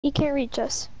He can't reach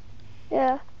us.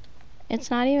 Yeah.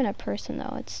 It's not even a person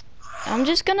though. I'm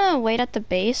just gonna wait at the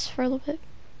base for a little bit.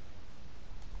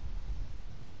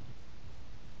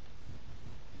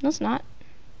 That's not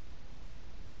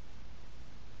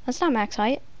max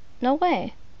height. No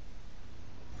way.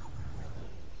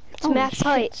 It's max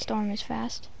height. Storm is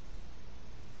fast.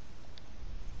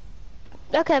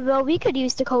 Okay, well, we could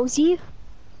use the cozy.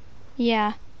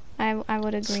 Yeah, I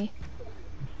would agree.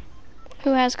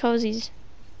 Who has cozies?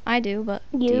 I do, but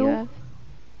do you have?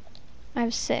 I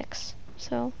have 6,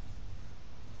 so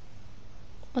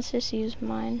let's just use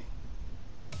mine.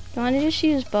 You want to just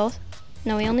use both?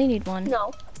 No, we only need one.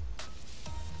 No.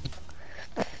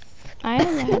 I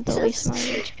had the least amount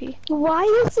of HP. Why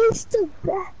is this the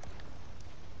best?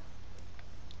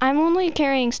 I'm only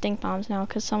carrying stink bombs now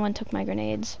because someone took my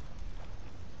grenades.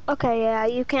 Okay, yeah,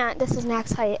 you can't. This is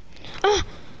max height.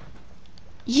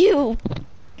 You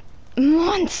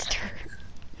monster!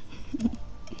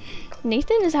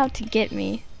 Nathan is out to get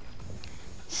me.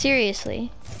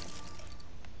 Seriously.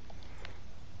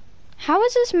 How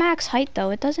is this max height though?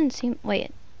 It doesn't seem.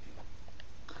 Wait.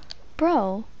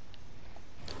 Bro.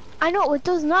 I know, it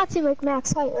does not seem like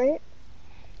max height, right?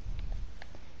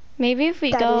 Maybe if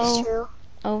we That go is true.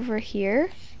 over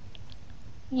here.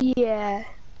 Yeah.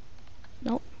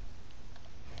 Nope.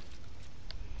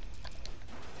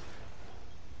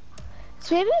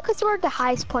 So maybe because we're at the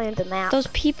highest point of the map. Those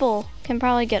people can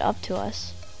probably get up to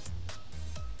us.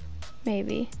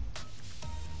 Maybe.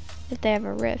 If they have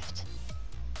a rift.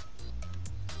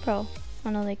 Bro, oh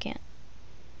no they can't.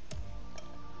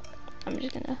 I'm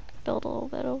just gonna build a little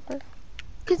bit over.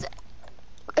 Because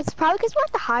it's probably because we're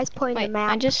at the highest point of the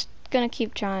map. I'm just gonna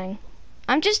keep trying.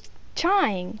 I'm just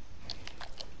trying.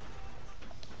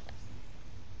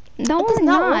 No, it does we're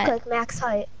not not. look like max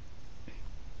height.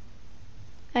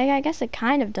 I guess it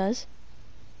kind of does.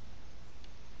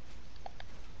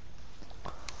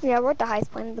 Yeah, we're at the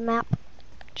highest point of the map.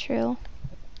 True.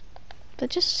 But it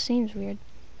just seems weird.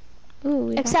 Ooh,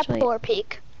 Except Polar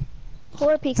Peak.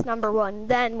 Polar Peak's #1.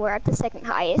 Then we're at the second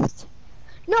highest.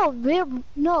 No,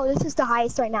 this is the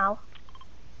highest right now.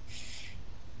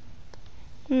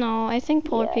 No, I think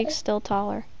Polar Peak's still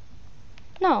taller.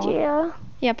 No. Yeah.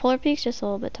 Yeah, Polar Peak's just a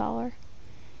little bit taller.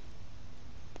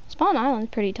 Spawn Island's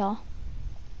pretty tall.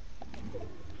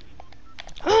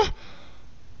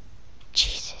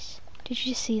 Jesus. Did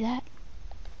you see that?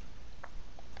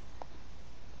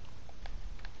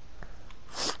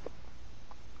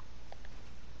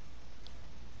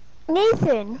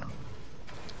 Nathan!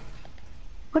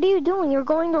 What are you doing? You're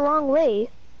going the wrong way.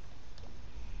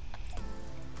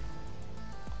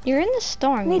 You're in the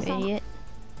storm, Nathan. you idiot.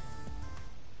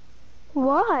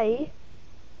 Why?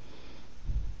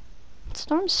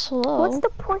 Storm's slow. What's the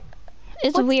point?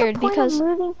 It's weird because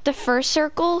the first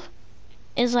circle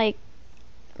is like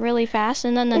really fast,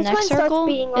 and then the next circle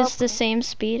is the same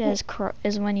speed as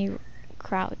when you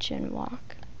crouch and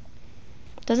walk.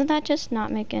 Doesn't that just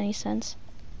not make any sense?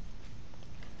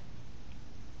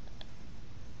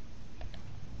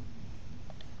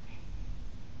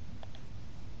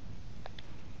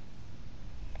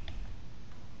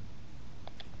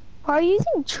 Why are you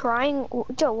using triangle?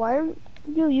 Joe, why are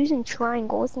you using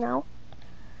triangles now?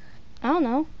 I don't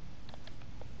know.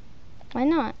 Why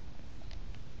not?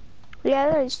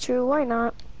 Yeah, that is true. Why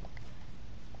not?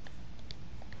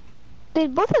 They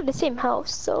both have the same health,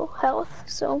 so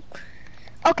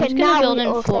Okay, now it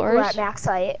looks like we're at max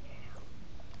height.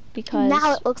 Because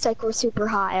now it looks like we're super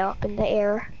high up in the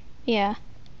air. Yeah.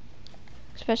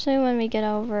 Especially when we get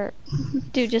over.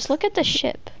 Dude, just look at the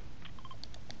ship.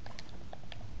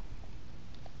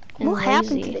 What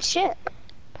happened to the ship?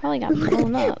 Probably got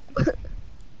blown up.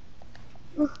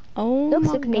 Oh my god.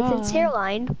 Looks like Nathan's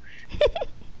hairline.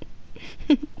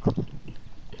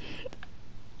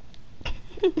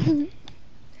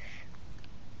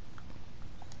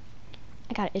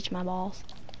 I gotta itch my balls.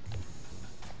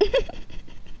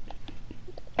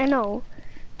 I know.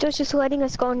 Joe's just letting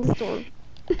us go in the storm.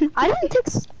 I didn't take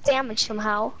damage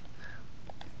somehow.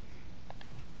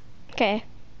 Okay.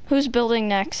 Who's building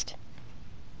next?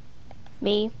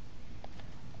 Me.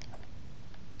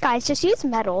 Guys, just use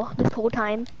metal this whole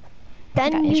time.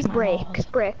 Then use brick.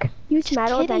 Use just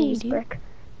metal, then use brick.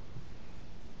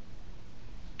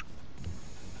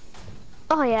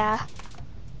 Oh yeah.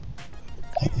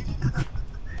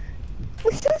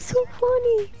 This is so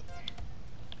funny.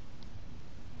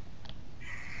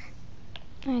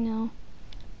 I know.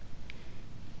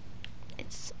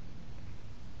 It's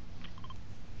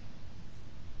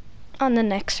on the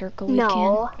next circle we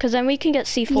can. Because then we can get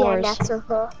C4s. Yeah, next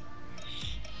circle.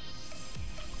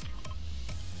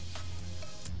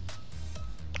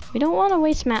 We don't want to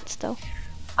waste mats though.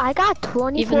 I got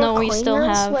 24 even though we still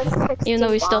have,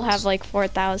 bombs. like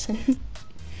 4,000.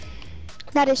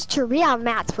 That is true. We have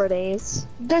mats for days.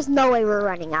 There's no way we're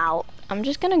running out. I'm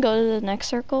just gonna go to the next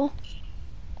circle.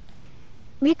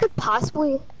 We could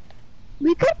possibly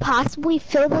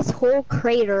fill this whole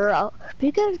crater up.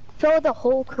 We could fill the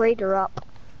whole crater up.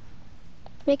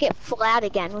 Make it flat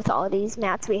again with all these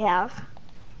mats we have.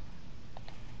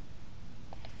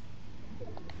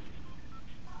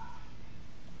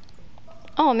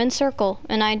 Oh, I'm in circle,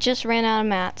 and I just ran out of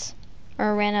mats.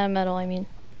 Or ran out of metal, I mean.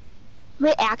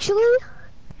 Wait, actually?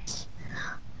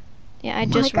 Yeah, I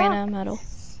just ran out of metal.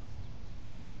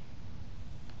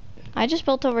 I just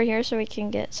built over here so we can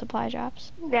get supply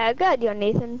drops. Yeah, good, you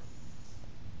Nathan.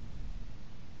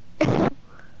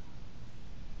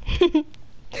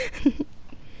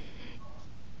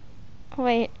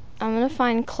 Wait, I'm gonna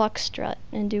find Cluck Strut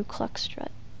and do Cluck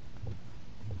Strut.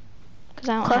 Cause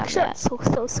I don't have that.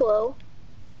 So slow.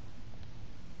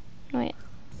 Wait,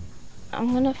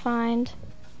 I'm gonna find.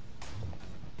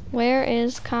 Where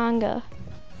is Conga?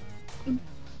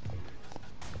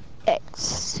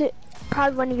 It's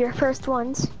probably one of your first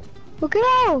ones. Look at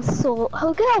how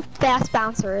fast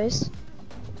Bouncer is.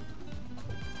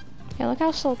 Yeah, look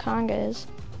how slow Conga is.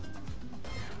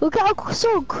 Look how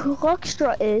slow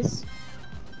Cluxtra is.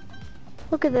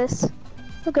 Look at this.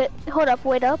 Look at. Hold up.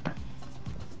 Wait up.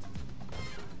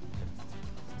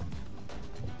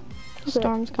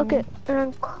 Storm's coming. Look at.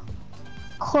 And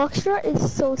Cluxtra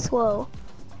is so slow.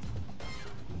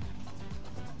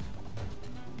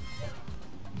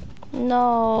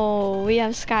 No, we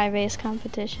have sky-based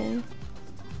competition.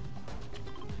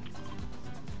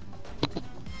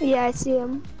 Yeah, I see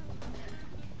him.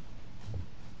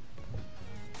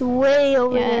 Way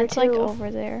over there, yeah, it's too. like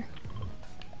over there.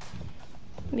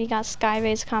 We got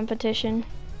sky-based competition.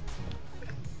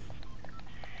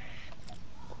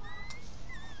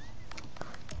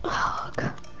 Oh,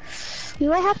 God. You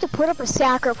might have to put up a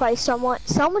sacrifice.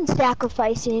 Someone's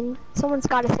sacrificing. Someone's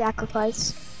got to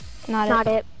sacrifice. Not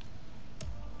it.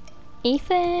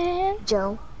 Ethan.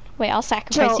 Joe. Wait, I'll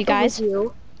sacrifice you guys. It was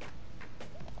you.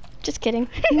 Just kidding.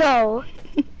 No.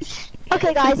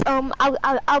 Okay, guys.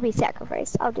 I'll be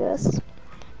sacrificed. I'll do this.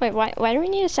 Wait, why do we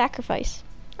need a sacrifice?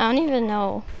 I don't even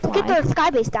know. To why. get their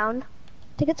sky base down.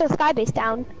 To get their sky base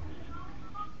down.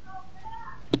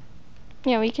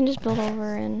 Yeah, we can just build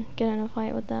over and get in a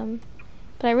fight with them.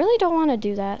 But I really don't want to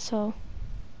do that, so.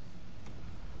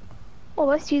 Well,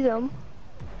 let's use them.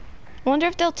 I wonder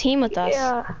if they'll team with us.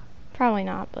 Yeah. Probably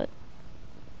not, but.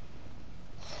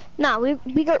 Nah, we're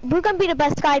gonna be the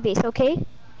best sky base, okay?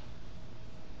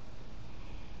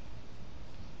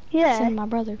 Yeah. Send my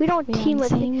brother. We don't team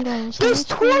with him. There's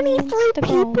 23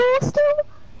 people still?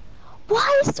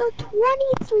 Why is there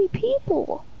 23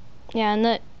 people?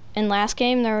 Yeah, in last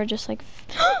game there were just like.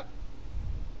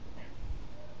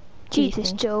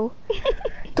 Jesus, Joe.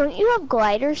 Don't you have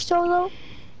gliders still though?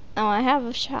 Oh, I have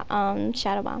a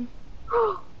shadow bomb.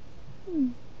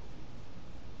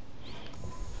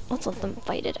 Let's let them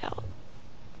fight it out.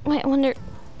 Wait, I wonder.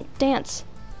 Dance.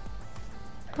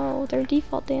 Oh, they're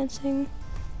default dancing.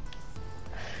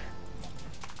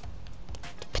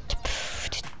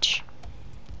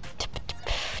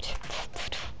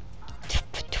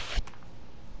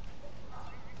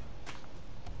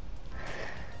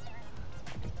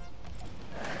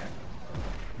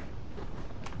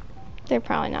 They're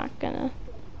probably not gonna.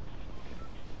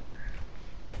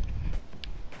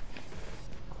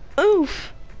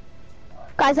 Oof!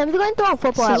 Guys, I'm going to throw a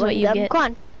football This is at what you them. get. Come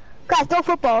on. Guys, throw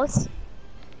footballs.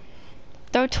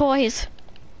 Throw toys.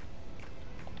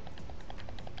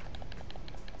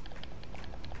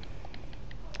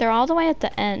 They're all the way at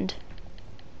the end.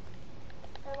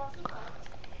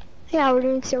 Yeah, we're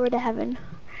doing Stairway to Heaven.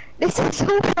 This is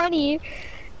so funny.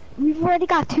 We've already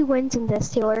got 2 wins in this,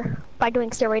 Taylor, by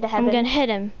doing Stairway to Heaven. I'm gonna hit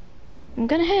him. I'm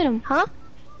gonna hit him. Huh?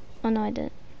 Oh no, I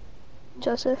didn't.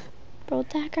 Joseph. Bro, what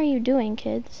the heck are you doing,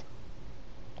 kids?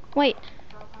 Wait.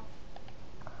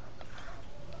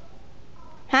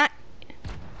 Huh?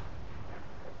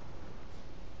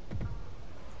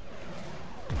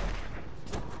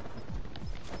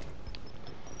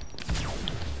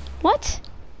 What?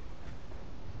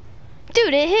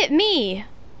 Dude, it hit me.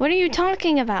 What are you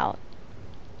talking about?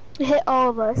 It hit all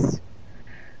of us.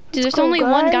 Dude, there's only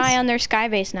one guy on their sky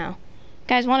base now.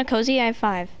 Guys, want a cozy? I have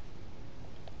 5.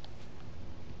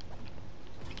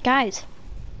 Guys.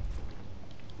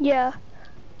 Yeah.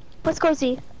 Let's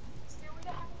cozy.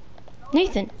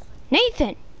 Nathan.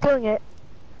 Nathan! Doing it.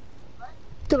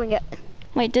 Doing it.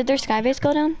 Wait, did their sky base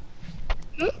go down?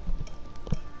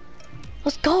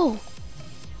 Let's go.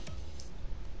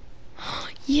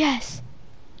 Yes.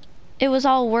 It was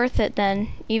all worth it then,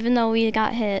 even though we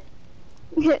got hit.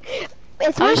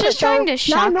 It's I was just trying to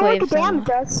shockwave them.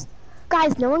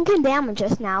 Guys, no one can damage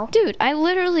us now. Dude, I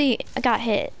literally got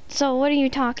hit. So what are you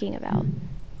talking about?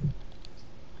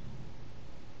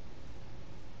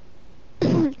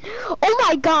 Oh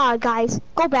my god, guys.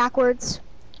 Go backwards.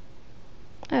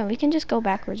 Oh, we can just go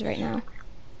backwards right now.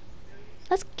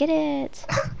 Let's get it.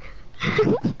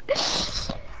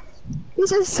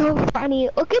 This is so funny.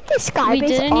 Look at this guy. We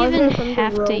didn't even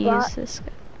have to use this.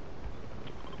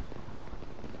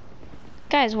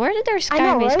 Guys, where did their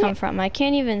skybase come from? I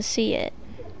can't even see it.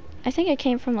 I think it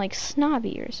came from like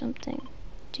Snobby or something.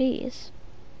 Jeez.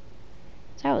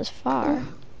 That was far.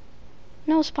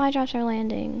 No spy drops are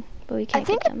landing, but we can't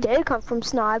get them. I think it did come from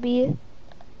Snobby.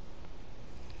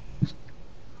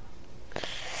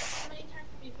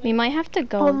 We might have to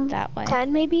go that way.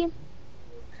 10 maybe?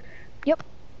 Yep.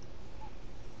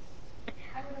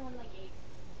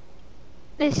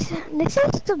 This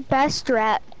is the best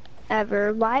strat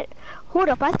ever. What? Hold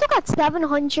up, I still got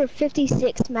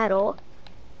 756 metal.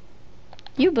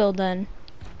 You build then.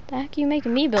 The heck you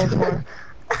making me build for?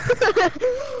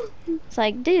 It's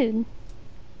like, dude.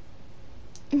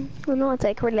 Well, no, it's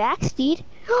like, relax, dude.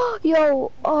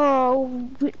 Yo,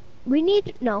 we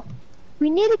need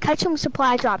to catch some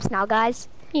supply drops now, guys.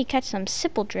 You catch some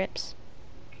sipple drips.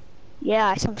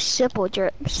 Yeah, some sipple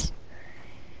drips.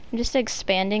 I'm just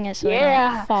expanding it so it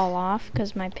don't fall off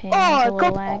because my ping is a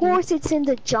little laggy. Of course it's in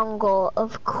the jungle.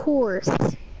 Of course.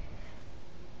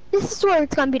 This is where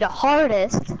it's gonna be the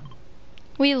hardest.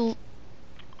 We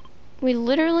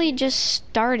literally just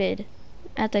started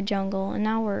at the jungle and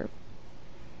now we're...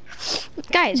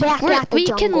 Guys, we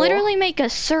can literally make a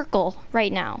circle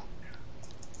right now.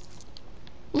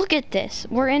 Look at this.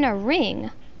 We're in a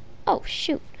ring. Oh,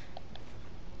 shoot.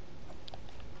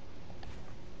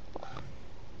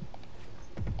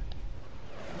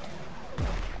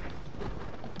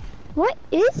 What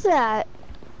is that?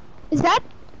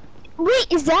 Wait,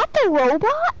 is that the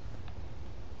robot?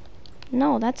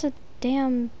 No, that's a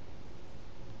damn,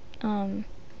 one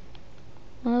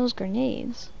of those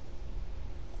grenades.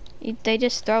 They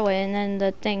just throw it and then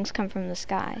the things come from the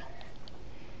sky.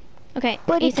 Okay,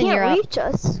 but Ethan, you're up. But it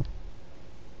can't reach us.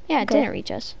 Yeah, it didn't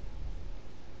reach us.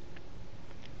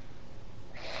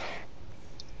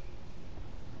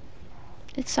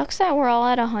 It sucks that we're all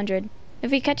at 100. If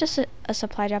we catch us a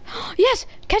supply drop, yes!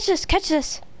 Catch this! Catch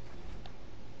this!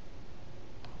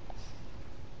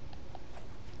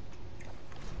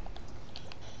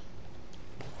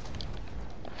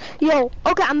 Yo,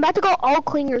 okay, I'm about to go all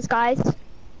clingers, guys.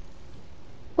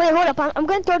 Wait, hold up, I'm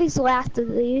gonna throw these last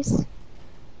of these.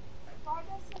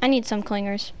 I need some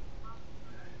clingers.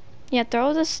 Yeah,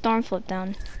 throw the storm flip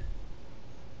down.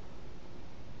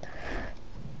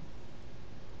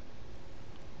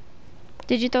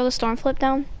 Did you throw the storm flip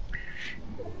down?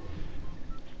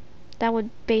 That would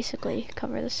basically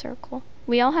cover the circle.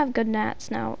 We all have good mats,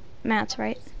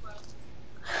 right?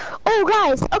 Oh,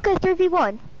 guys, okay,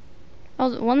 3v1.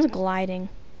 Oh, one's gliding.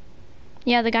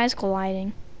 Yeah, the guy's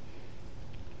gliding.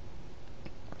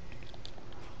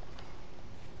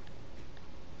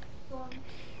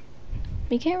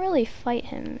 We can't really fight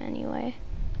him anyway.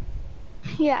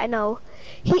 Yeah, I know.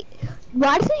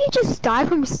 Why doesn't he just die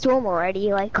from storm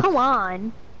already? Like, come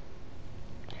on.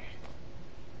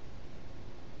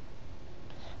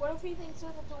 What if he thinks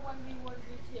that it's a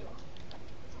 1v1v2?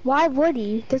 Why would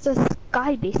he? There's a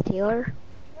sky base, Taylor.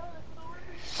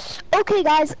 Okay,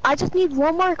 guys, I just need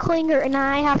one more clinger and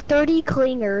I have 30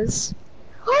 clingers.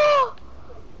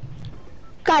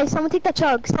 Guys, someone take the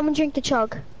chug. Someone drink the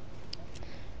chug.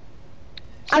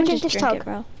 I'll drink this chug.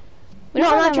 Bro. No,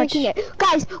 I'm not drinking it.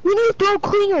 Guys, we need to throw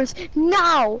clingers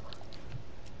now.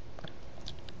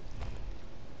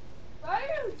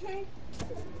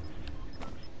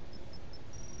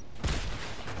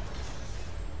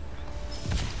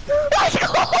 Let's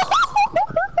go!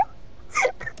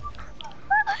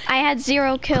 I had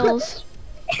 0 kills.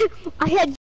 I had